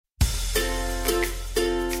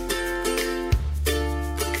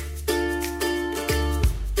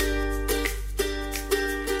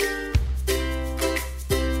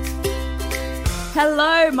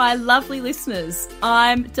Hello, my lovely listeners.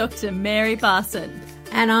 I'm Dr. Mary Barson.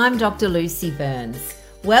 And I'm Dr. Lucy Burns.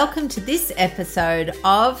 Welcome to this episode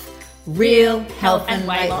of Real Health and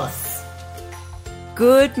Weight Loss.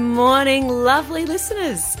 Good morning, lovely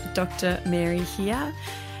listeners. Dr. Mary here,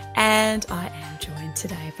 and I am joined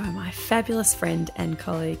today by my fabulous friend and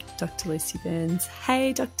colleague, Dr. Lucy Burns.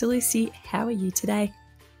 Hey, Dr. Lucy, how are you today?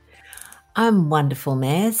 I'm wonderful,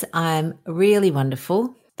 Maz. I'm really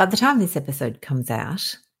wonderful. By the time this episode comes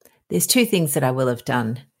out, there's two things that I will have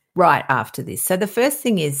done right after this. So the first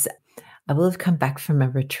thing is I will have come back from a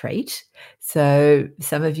retreat. So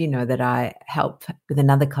some of you know that I help with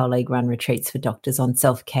another colleague run retreats for doctors on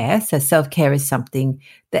self-care. So self-care is something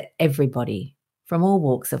that everybody from all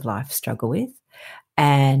walks of life struggle with.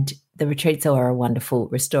 And the retreats are a wonderful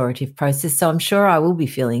restorative process. So I'm sure I will be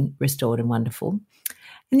feeling restored and wonderful.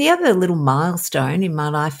 And the other little milestone in my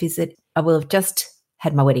life is that I will have just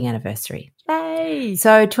had my wedding anniversary. Yay!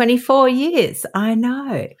 So 24 years, I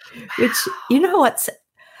know. Wow. Which, you know what's,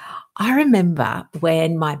 I remember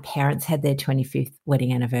when my parents had their 25th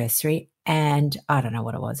wedding anniversary, and I don't know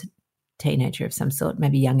what it was, a teenager of some sort,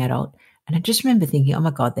 maybe young adult. And I just remember thinking, oh my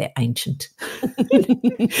God, they're ancient.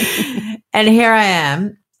 And here I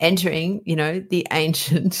am entering, the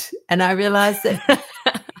ancient. And I realized that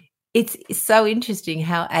it's so interesting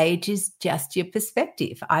how age is just your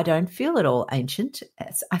perspective. I don't feel at all ancient.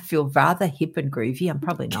 I feel rather hip and groovy. I'm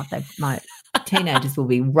probably not. My teenagers will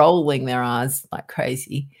be rolling their eyes like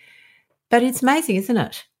crazy. But it's amazing, isn't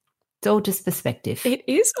it? It's all just perspective. It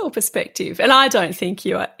is all perspective. And I don't think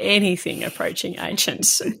you are anything approaching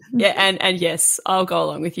ancient. Yeah, and yes, I'll go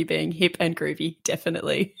along with you being hip and groovy,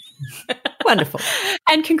 definitely. Wonderful.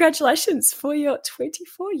 And congratulations for your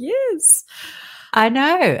 24 years. I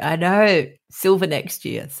know. Silver next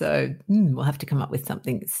year. So we'll have to come up with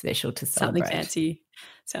something special to celebrate. Something fancy.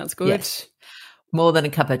 Sounds good. Yes. More than a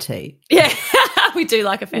cup of tea. Yeah, we do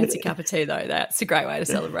like a fancy cup of tea though. That's a great way to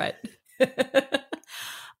celebrate.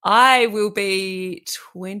 I will be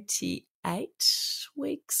 28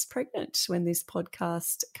 weeks pregnant when this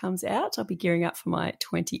podcast comes out. I'll be gearing up for my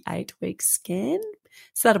 28-week scan.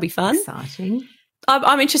 So that'll be fun. Exciting.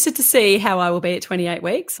 I'm interested to see how I will be at 28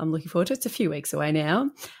 weeks. I'm looking forward to it. It's a few weeks away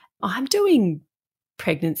now. I'm doing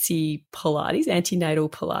pregnancy Pilates, antenatal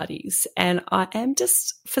Pilates, and I am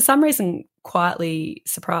just, for some reason, quietly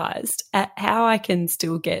surprised at how I can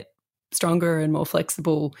still get stronger and more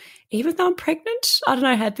flexible even though I'm pregnant. I don't know,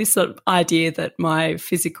 I had this sort of idea that my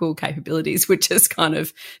physical capabilities would just kind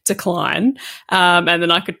of decline and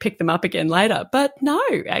then I could pick them up again later. But no,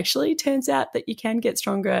 actually, it turns out that you can get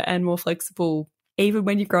stronger and more flexible even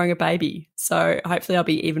when you're growing a baby. So hopefully I'll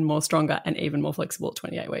be even more stronger and even more flexible at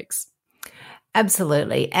 28 weeks.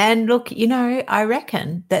 Absolutely. And look, I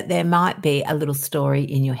reckon that there might be a little story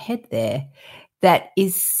in your head there that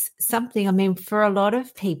is something, for a lot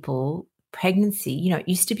of people, pregnancy, it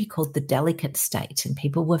used to be called the delicate state, and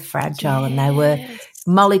people were fragile and they were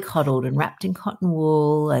mollycoddled and wrapped in cotton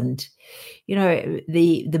wool. And,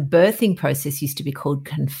 the birthing process used to be called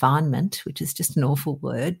confinement, which is just an awful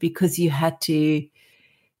word because you had to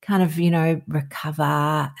kind of,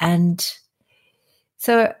 recover. And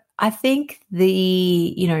so I think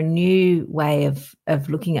the, new way of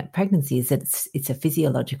looking at pregnancy is that it's a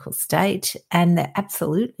physiological state, and that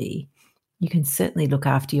absolutely you can certainly look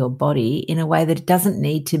after your body in a way that it doesn't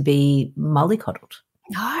need to be mollycoddled.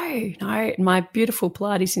 No. My beautiful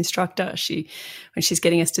Pilates instructor, when she's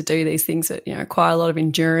getting us to do these things that, require a lot of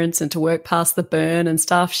endurance and to work past the burn and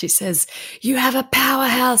stuff, she says, you have a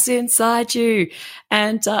powerhouse inside you.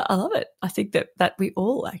 And I love it. I think that we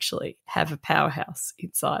all actually have a powerhouse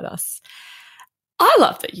inside us. I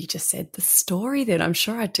love that you just said the story then. I'm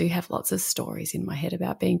sure I do have lots of stories in my head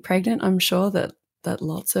about being pregnant. I'm sure that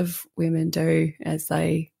lots of women do as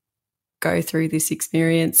they go through this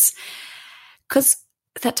experience, because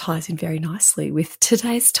that ties in very nicely with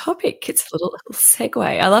today's topic. It's a little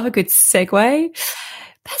segue. I love a good segue.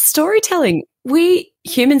 That's storytelling. We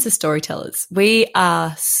humans are storytellers. We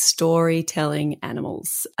are storytelling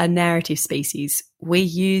animals, a narrative species. We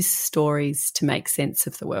use stories to make sense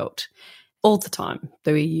of the world all the time.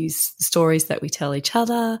 We use the stories that we tell each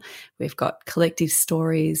other. We've got collective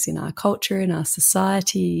stories in our culture, in our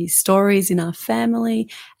society, stories in our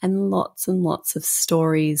family, and lots of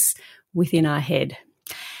stories within our head.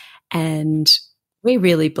 And we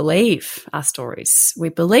really believe our stories. We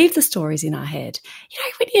believe the stories in our head.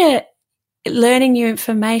 When you're learning new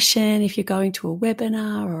information, if you're going to a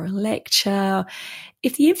webinar or a lecture,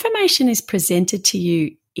 if the information is presented to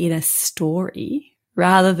you in a story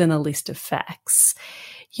rather than a list of facts,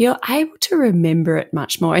 you're able to remember it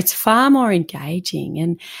much more. It's far more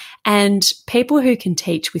engaging, and people who can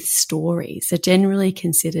teach with stories are generally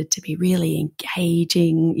considered to be really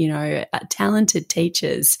engaging, talented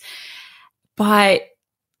teachers by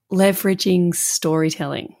leveraging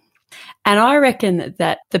storytelling. And I reckon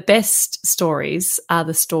that the best stories are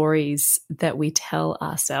the stories that we tell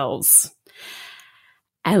ourselves.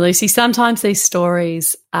 And Lucy, sometimes these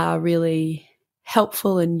stories are really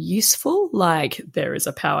helpful and useful, like there is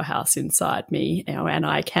a powerhouse inside me, and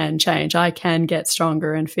I can change, I can get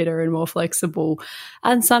stronger and fitter and more flexible.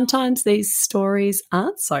 And sometimes these stories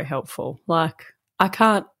aren't so helpful, like I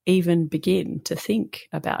can't even begin to think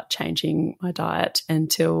about changing my diet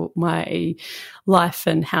until my life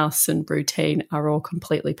and house and routine are all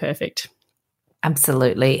completely perfect.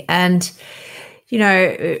 Absolutely. And,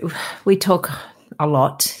 we talk a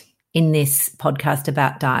lot in this podcast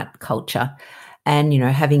about diet culture. And,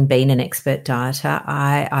 having been an expert dieter,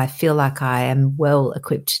 I feel like I am well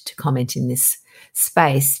equipped to comment in this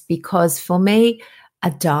space, because for me, a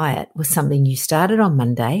diet was something you started on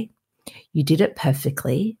Monday, you did it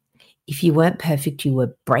perfectly. If you weren't perfect, you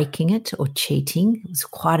were breaking it or cheating. It was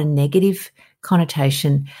quite a negative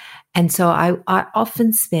connotation. And so I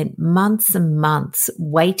often spent months and months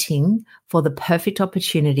waiting for the perfect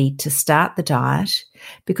opportunity to start the diet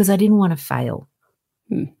because I didn't want to fail.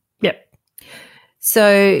 Yep.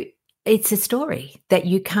 So it's a story that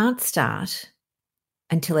you can't start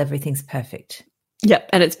until everything's perfect. Yep.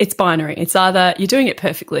 And it's binary. It's either you're doing it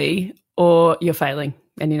perfectly or you're failing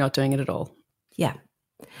and you're not doing it at all. Yeah.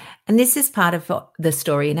 And this is part of the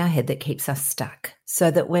story in our head that keeps us stuck,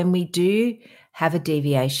 so that when we do have a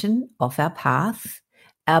deviation off our path,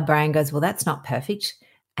 our brain goes, well, that's not perfect.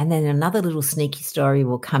 And then another little sneaky story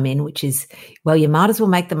will come in, which is, well, you might as well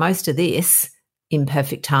make the most of this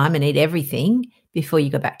imperfect time and eat everything before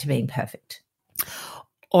you go back to being perfect.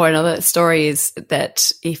 Or another story is that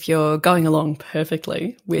if you're going along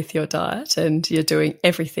perfectly with your diet and you're doing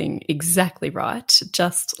everything exactly right,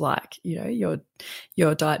 just like,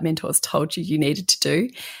 your diet mentors told you needed to do,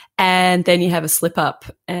 and then you have a slip up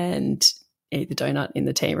and eat the donut in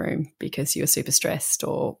the tea room because you're super stressed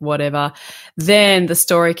or whatever, then the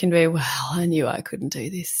story can be, well, I knew I couldn't do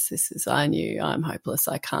this. I knew I'm hopeless.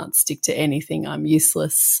 I can't stick to anything. I'm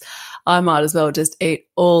useless. I might as well just eat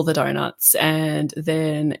all the donuts and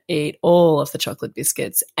then eat all of the chocolate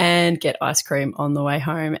biscuits and get ice cream on the way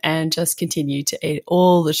home and just continue to eat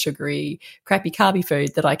all the sugary, crappy, carby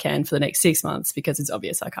food that I can for the next 6 months because it's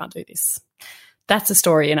obvious I can't do this. That's a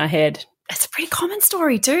story in our head. It's a pretty common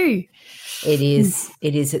story too. It is.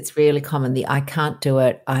 It is. It's really common. The I can't do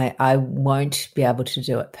it. I won't be able to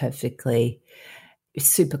do it perfectly. It's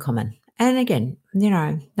super common. And again,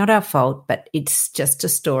 not our fault, but it's just a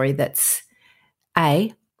story that's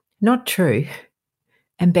A, not true,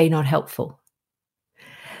 and B, not helpful.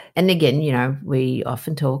 And again, we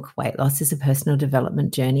often talk weight loss is a personal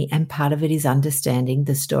development journey, and part of it is understanding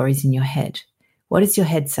the stories in your head. What is your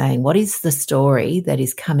head saying? What is the story that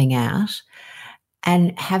is coming out?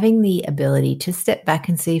 And having the ability to step back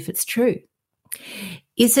and see if it's true.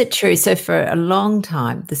 Is it true? So for a long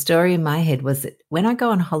time, the story in my head was that when I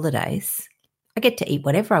go on holidays, I get to eat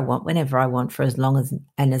whatever I want, whenever I want, for as long as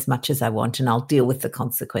and as much as I want, and I'll deal with the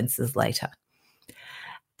consequences later.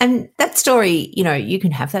 And that story, you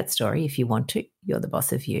can have that story if you want to. You're the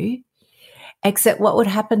boss of you. Except what would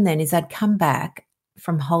happen then is I'd come back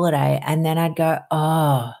from holiday and then I'd go,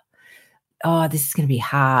 oh, this is going to be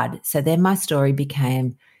hard. So then my story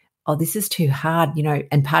became, oh, this is too hard,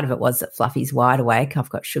 and part of it was that Fluffy's wide awake. I've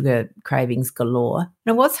got sugar cravings galore.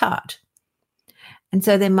 And it was hard. And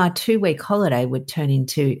so then my 2-week holiday would turn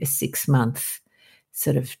into a 6-month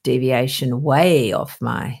sort of deviation way off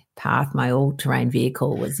my path. My all-terrain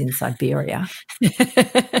vehicle was in Siberia.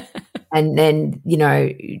 And then,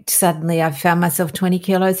 suddenly I found myself 20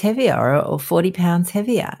 kilos heavier or 40 pounds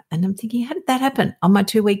heavier. And I'm thinking, how did that happen on my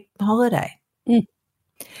 2-week holiday? Mm.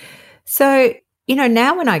 So,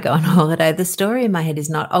 now when I go on holiday, the story in my head is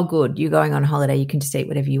not, oh, good, you're going on holiday, you can just eat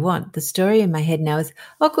whatever you want. The story in my head now is,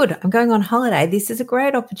 oh, good, I'm going on holiday. This is a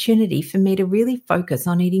great opportunity for me to really focus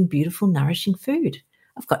on eating beautiful, nourishing food.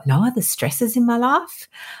 I've got no other stresses in my life.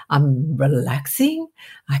 I'm relaxing.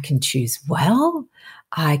 I can choose well.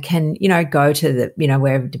 I can, go to the,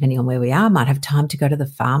 wherever, depending on where we are, I might have time to go to the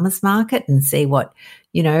farmer's market and see what,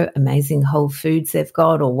 amazing whole foods they've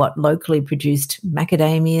got, or what locally produced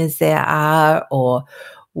macadamias there are, or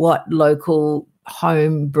what local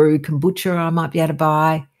home brew kombucha I might be able to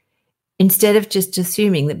buy, instead of just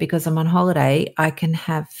assuming that because I'm on holiday, I can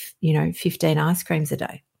have, 15 ice creams a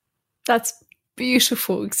day. That's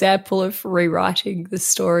beautiful example of rewriting the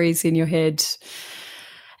stories in your head.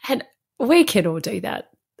 And we can all do that.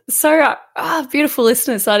 So, beautiful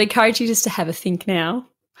listeners, I'd encourage you just to have a think now.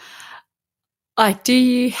 Do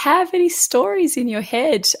you have any stories in your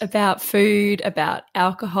head about food, about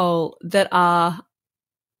alcohol that are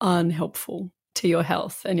unhelpful to your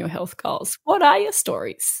health and your health goals? What are your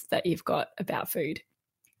stories that you've got about food?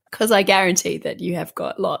 Because I guarantee that you have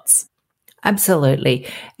got lots. Absolutely.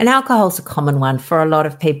 And alcohol's a common one for a lot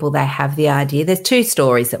of people. They have the idea. There's two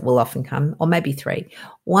stories that will often come, or maybe three.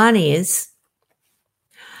 One is,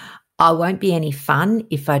 I won't be any fun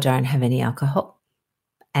if I don't have any alcohol.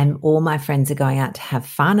 And all my friends are going out to have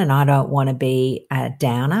fun and I don't want to be a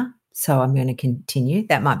downer, so I'm going to continue.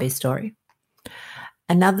 That might be a story.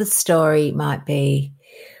 Another story might be,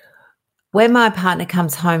 when my partner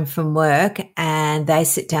comes home from work and they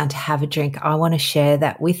sit down to have a drink, I want to share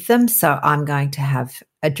that with them, so I'm going to have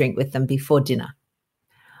a drink with them before dinner.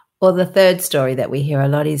 Or the third story that we hear a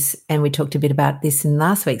lot is, and we talked a bit about this in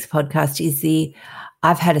last week's podcast, is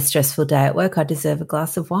I've had a stressful day at work, I deserve a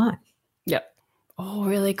glass of wine. Yep. Oh,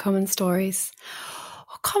 really common stories.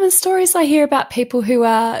 Common stories I hear about people who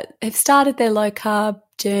have started their low carb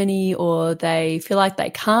journey, or they feel like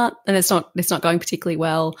they can't, and it's not going particularly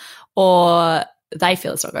well, or they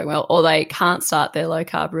feel it's not going well, or they can't start their low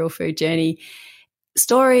carb real food journey.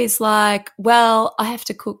 Stories like, well, I have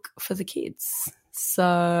to cook for the kids,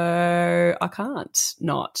 so I can't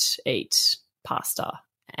not eat pasta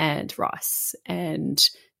and rice and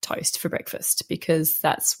toast for breakfast because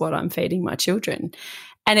that's what I'm feeding my children.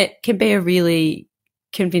 And it can be a really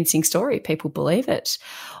convincing story. People believe it.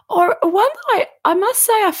 Or one that I must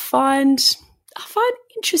say I find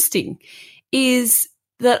interesting is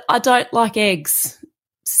that I don't like eggs,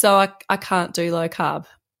 so I can't do low carb.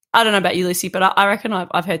 I don't know about you, Lucy, but I reckon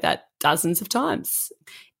I've heard that dozens of times.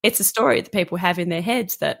 It's a story that people have in their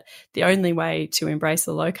heads that the only way to embrace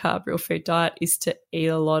a low carb real food diet is to eat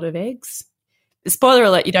a lot of eggs. Spoiler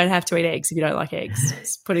alert, you don't have to eat eggs if you don't like eggs.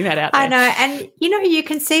 Just putting that out there. I know. And, you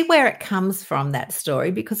can see where it comes from, that story,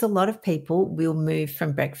 because a lot of people will move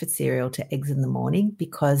from breakfast cereal to eggs in the morning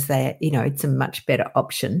because it's a much better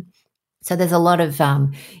option. So there's a lot of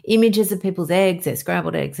images of people's eggs, their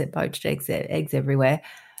scrambled eggs, their poached eggs, their eggs everywhere.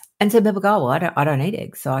 And so people go, well, I don't eat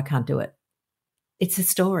eggs, so I can't do it. It's a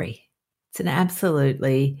story. It's an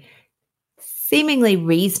absolutely seemingly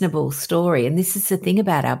reasonable story. And this is the thing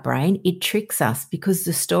about our brain. It tricks us because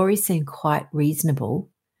the stories seem quite reasonable.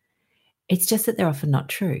 It's just that they're often not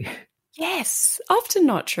true. Yes, often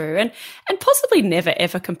not true, and possibly never,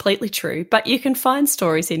 ever completely true, but you can find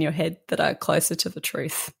stories in your head that are closer to the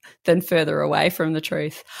truth than further away from the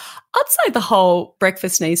truth. I'd say the whole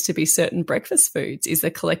breakfast needs to be certain breakfast foods is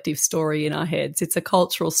a collective story in our heads. It's a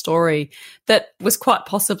cultural story that was quite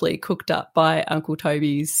possibly cooked up by Uncle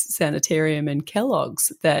Toby's Sanitarium and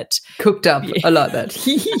Kellogg's. That cooked up, yeah. I like that.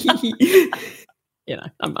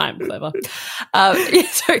 I'm clever.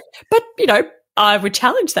 I would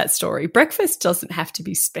challenge that story. Breakfast doesn't have to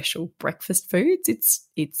be special breakfast foods.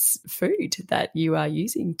 It's food that you are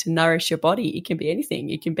using to nourish your body. It can be anything.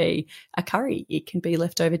 It can be a curry. It can be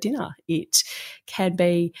leftover dinner. It can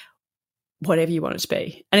be whatever you want it to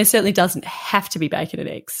be. And it certainly doesn't have to be bacon and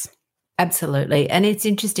eggs. Absolutely. And it's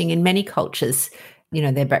interesting, in many cultures,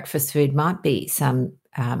 their breakfast food might be some,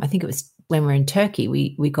 I think it was when we were in Turkey,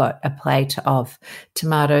 we got a plate of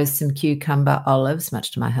tomatoes, some cucumber, olives,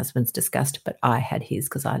 much to my husband's disgust, but I had his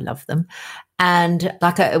because I love them. And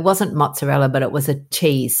it wasn't mozzarella, but it was a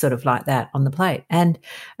cheese sort of like that on the plate. And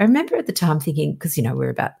I remember at the time thinking, because, we were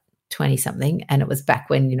about 20-something, and it was back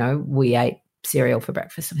when, we ate cereal for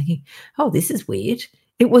breakfast. I'm thinking, oh, this is weird.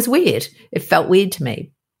 It was weird. It felt weird to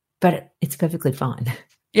me, but it's perfectly fine.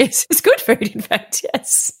 Yes, it's good food, in fact,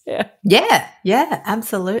 yes. Yeah,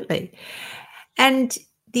 absolutely. And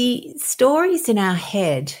the stories in our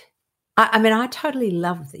head, I totally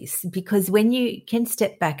love this, because when you can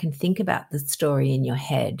step back and think about the story in your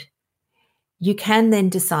head, you can then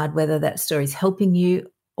decide whether that story is helping you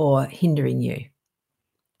or hindering you.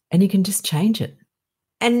 And you can just change it.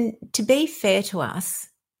 And to be fair to us,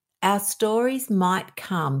 our stories might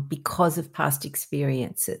come because of past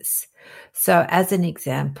experiences. So as an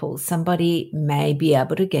example, somebody may be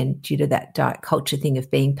able to, again, due to that diet culture thing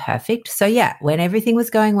of being perfect. So yeah, when everything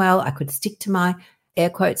was going well, I could stick to my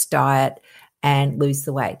air quotes diet and lose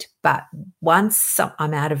the weight. But once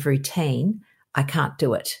I'm out of routine, I can't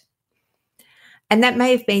do it. And that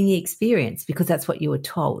may have been the experience because that's what you were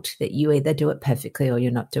told, that you either do it perfectly or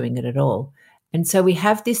you're not doing it at all. And so we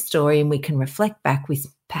have this story and we can reflect back with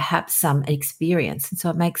perhaps some experience. And so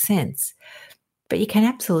it makes sense. But you can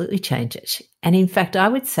absolutely change it. And in fact, I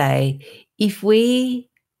would say if we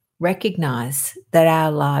recognize that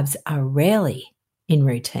our lives are rarely in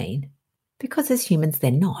routine because as humans,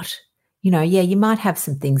 they're not. You might have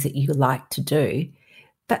some things that you like to do,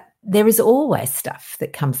 but there is always stuff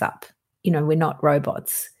that comes up. We're not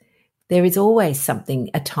robots. There is always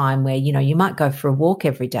a time where, you might go for a walk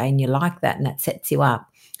every day and you like that and that sets you up.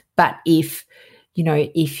 But if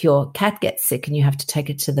your cat gets sick and you have to take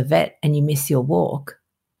it to the vet and you miss your walk,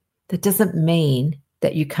 that doesn't mean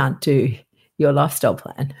that you can't do your lifestyle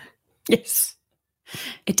plan. Yes.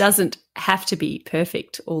 It doesn't have to be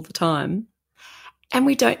perfect all the time. And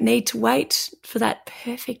we don't need to wait for that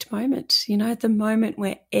perfect moment, the moment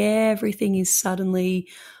where everything is suddenly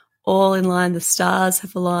all in line, the stars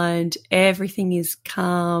have aligned, everything is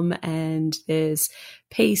calm and there's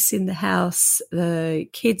peace in the house, the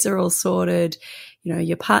kids are all sorted,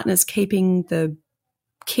 your partner's keeping the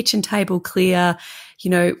kitchen table clear.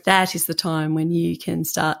 That is the time when you can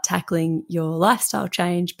start tackling your lifestyle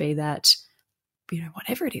change, be that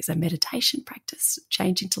whatever it is, a meditation practice,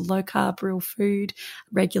 change into low-carb, real food,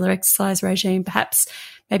 regular exercise regime, perhaps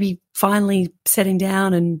maybe finally setting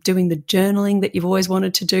down and doing the journaling that you've always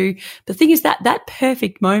wanted to do. The thing is that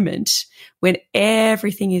perfect moment when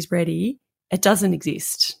everything is ready, it doesn't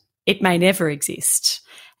exist. It may never exist,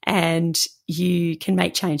 and you can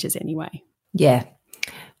make changes anyway. Yeah.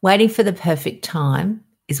 Waiting for the perfect time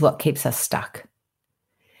is what keeps us stuck.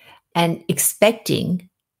 And expecting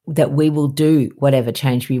that we will do whatever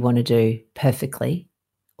change we want to do perfectly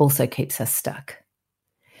also keeps us stuck.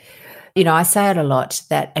 I say it a lot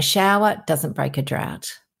that a shower doesn't break a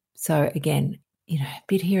drought. So again, a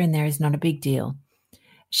bit here and there is not a big deal.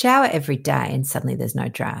 Shower every day and suddenly there's no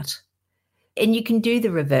drought. And you can do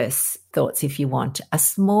the reverse thoughts if you want. A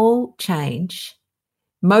small change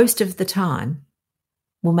most of the time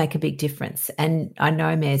will make a big difference. And I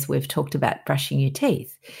know, Mez, we've talked about brushing your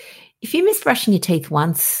teeth. If you miss brushing your teeth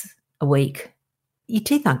once a week, your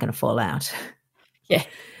teeth aren't going to fall out. Yeah.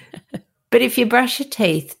 But if you brush your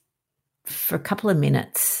teeth for a couple of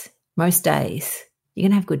minutes, most days, you're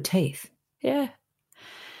going to have good teeth. Yeah.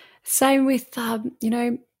 Same with,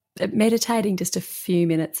 meditating just a few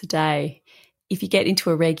minutes a day. If you get into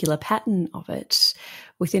a regular pattern of it,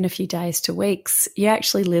 within a few days to weeks, you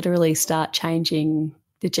actually literally start changing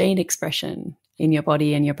the gene expression in your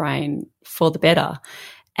body and your brain for the better.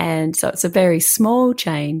 And so it's a very small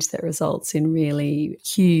change that results in really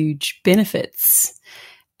huge benefits.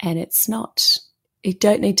 And you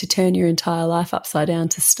don't need to turn your entire life upside down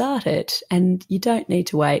to start it. And you don't need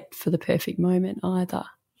to wait for the perfect moment either.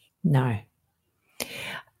 No.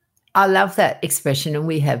 I love that expression, and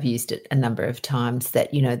we have used it a number of times,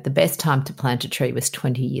 that, the best time to plant a tree was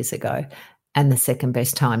 20 years ago and the second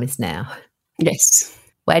best time is now. Yes.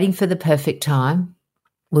 Waiting for the perfect time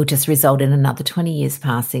will just result in another 20 years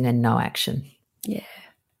passing and no action. Yeah.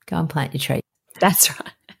 Go and plant your tree. That's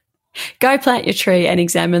right. Go plant your tree and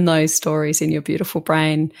examine those stories in your beautiful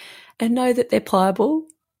brain and know that they're pliable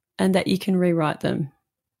and that you can rewrite them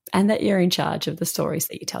and that you're in charge of the stories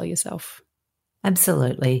that you tell yourself.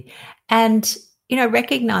 Absolutely. And,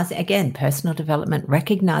 recognizing, again, personal development,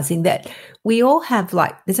 recognizing that we all have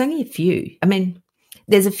there's only a few. I mean,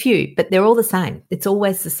 there's a few, but they're all the same. It's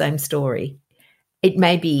always the same story. It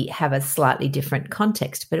may have a slightly different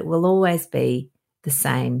context, but it will always be the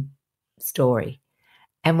same story.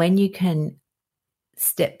 And when you can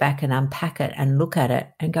step back and unpack it and look at it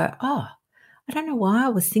and go, oh, I don't know why I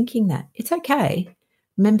was thinking that. It's okay.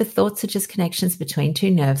 Remember, thoughts are just connections between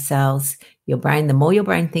two nerve cells. Your brain, the more your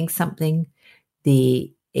brain thinks something,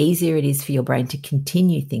 the easier it is for your brain to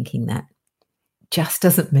continue thinking that. Just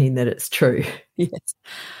doesn't mean that it's true. Yes.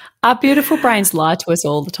 Our beautiful brains lie to us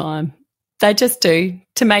all the time. They just do,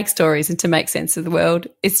 to make stories and to make sense of the world.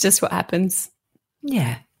 It's just what happens.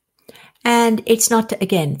 Yeah. And it's not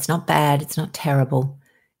bad. It's not terrible.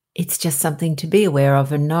 It's just something to be aware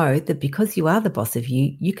of and know that because you are the boss of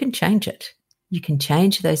you, you can change it. You can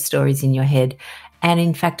change those stories in your head. And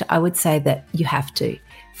in fact, I would say that you have to.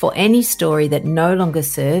 For any story that no longer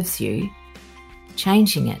serves you,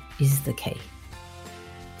 changing it is the key.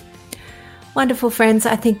 Wonderful, friends.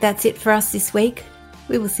 I think that's it for us this week.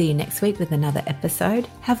 We will see you next week with another episode.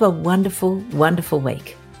 Have a wonderful, wonderful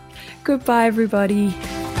week. Goodbye, everybody.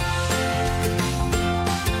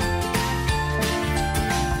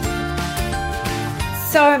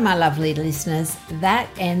 So, my lovely listeners, that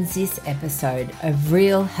ends this episode of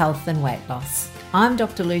Real Health and Weight Loss. I'm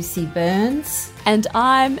Dr. Lucy Burns. And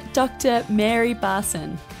I'm Dr. Mary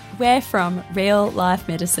Barson. We're from Real Life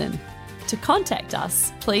Medicine. To contact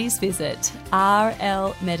us, please visit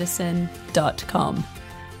rlmedicine.com.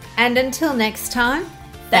 And until next time,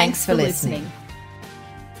 thanks for listening.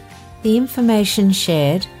 The information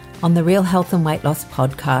shared on the Real Health and Weight Loss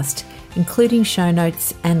podcast including show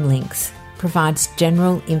notes and links, provides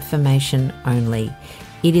general information only.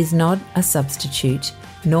 It is not a substitute,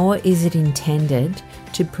 nor is it intended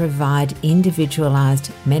to provide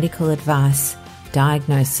individualised medical advice,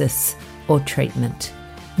 diagnosis, or treatment,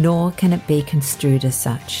 nor can it be construed as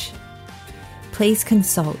such. Please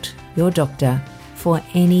consult your doctor for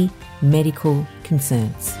any medical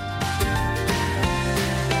concerns.